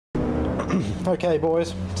Okay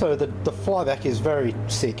boys, so the flyback is very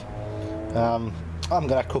sick. I'm going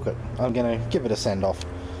to cook it. I'm going to give it a send off.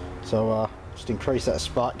 So just increase that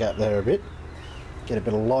spark gap there a bit. Get a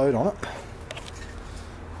bit of load on it.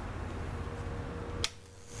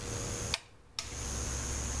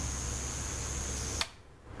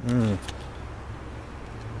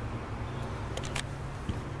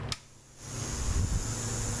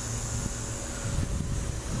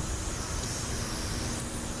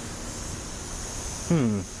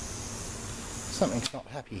 Something's not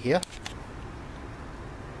happy here.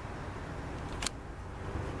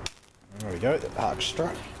 There we go, the arc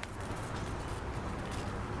struck.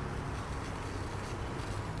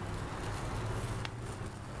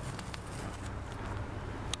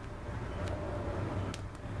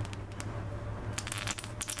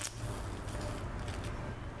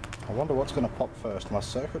 I wonder what's going to pop first, my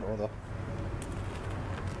circuit or the...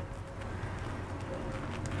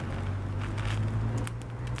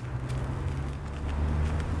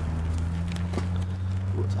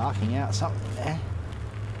 Ooh, it's arcing out something there.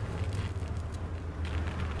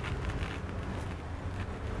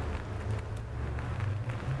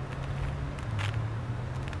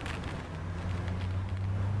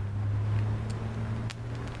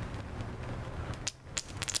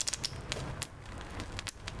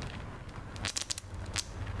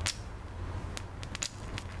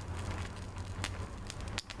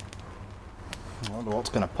 I wonder what's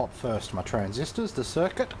going to pop first, my transistors, the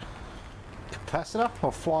circuit, capacitor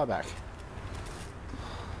or flyback.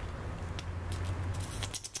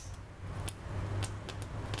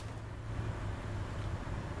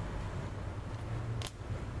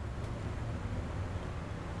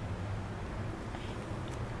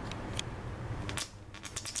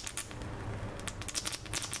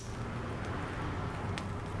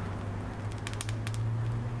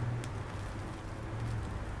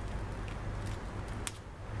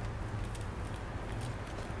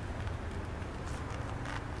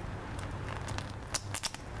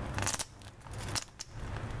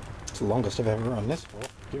 The longest I've ever run this for.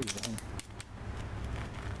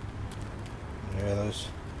 Yeah, those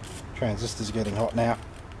transistors are getting hot now.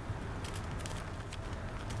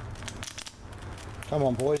 Come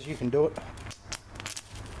on boys, you can do it.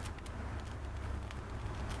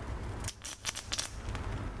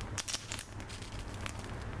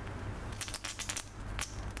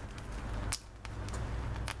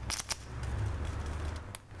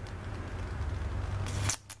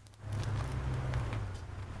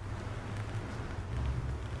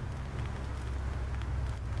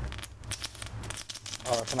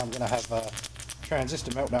 I reckon I'm going to have a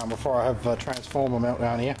transistor meltdown before I have a transformer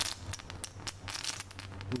meltdown here.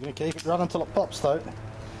 I'm going to keep it running until it pops though.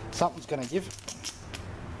 Something's going to give.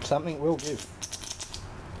 Something will give.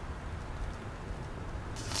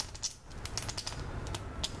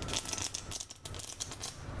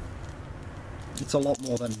 It's a lot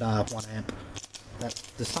more than 1 amp.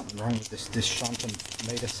 There's something wrong with this shunt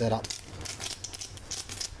and meter setup.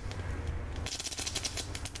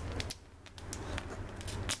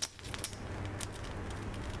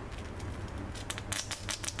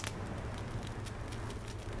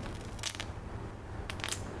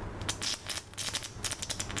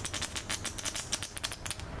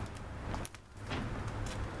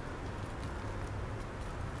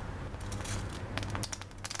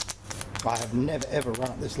 I have never ever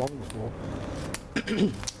run it this long before.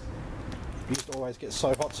 It used to always get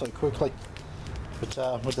so hot so quickly,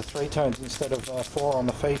 but with the 3 tones instead of 4 on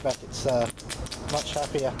the feedback, it's much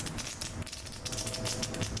happier.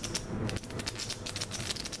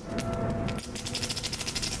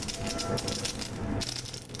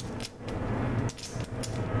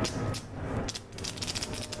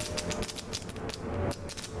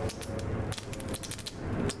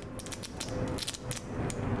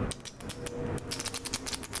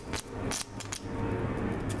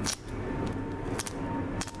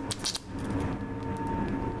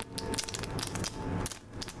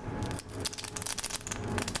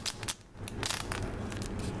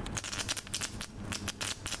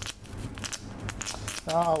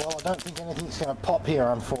 Oh, well, I don't think anything's going to pop here,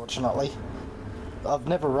 unfortunately. I've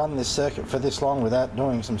never run this circuit for this long without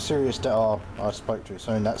doing some serious... Oh, I spoke too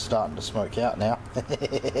soon. That's starting to smoke out now.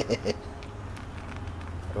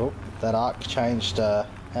 Oh, that arc changed, how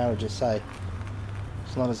would you say?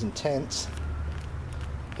 It's not as intense.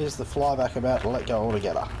 Is the flyback about to let go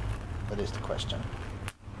altogether? That is the question.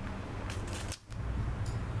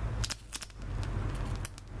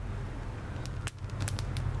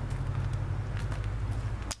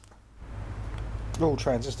 All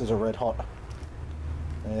transistors are red hot.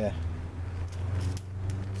 Yeah.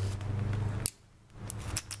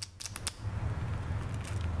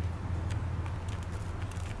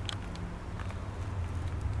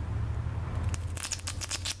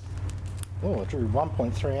 Oh, I drew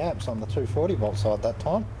 1.3 amps on the 240 volt side that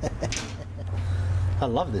time. I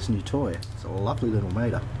love this new toy. It's a lovely little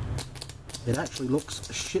meter. It actually looks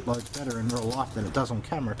shitloads better in real life than it does on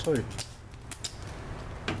camera too.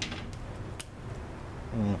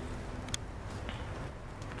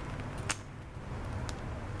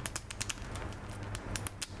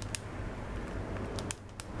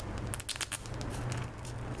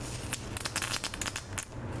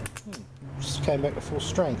 Just came back to full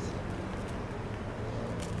strength.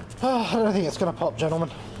 I don't think it's going to pop,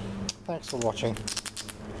 gentlemen. Thanks for watching.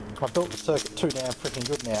 I built the circuit too damn freaking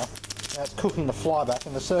good now. Now it's cooking the flyback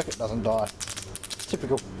and the circuit doesn't die.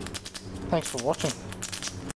 Typical. Thanks for watching.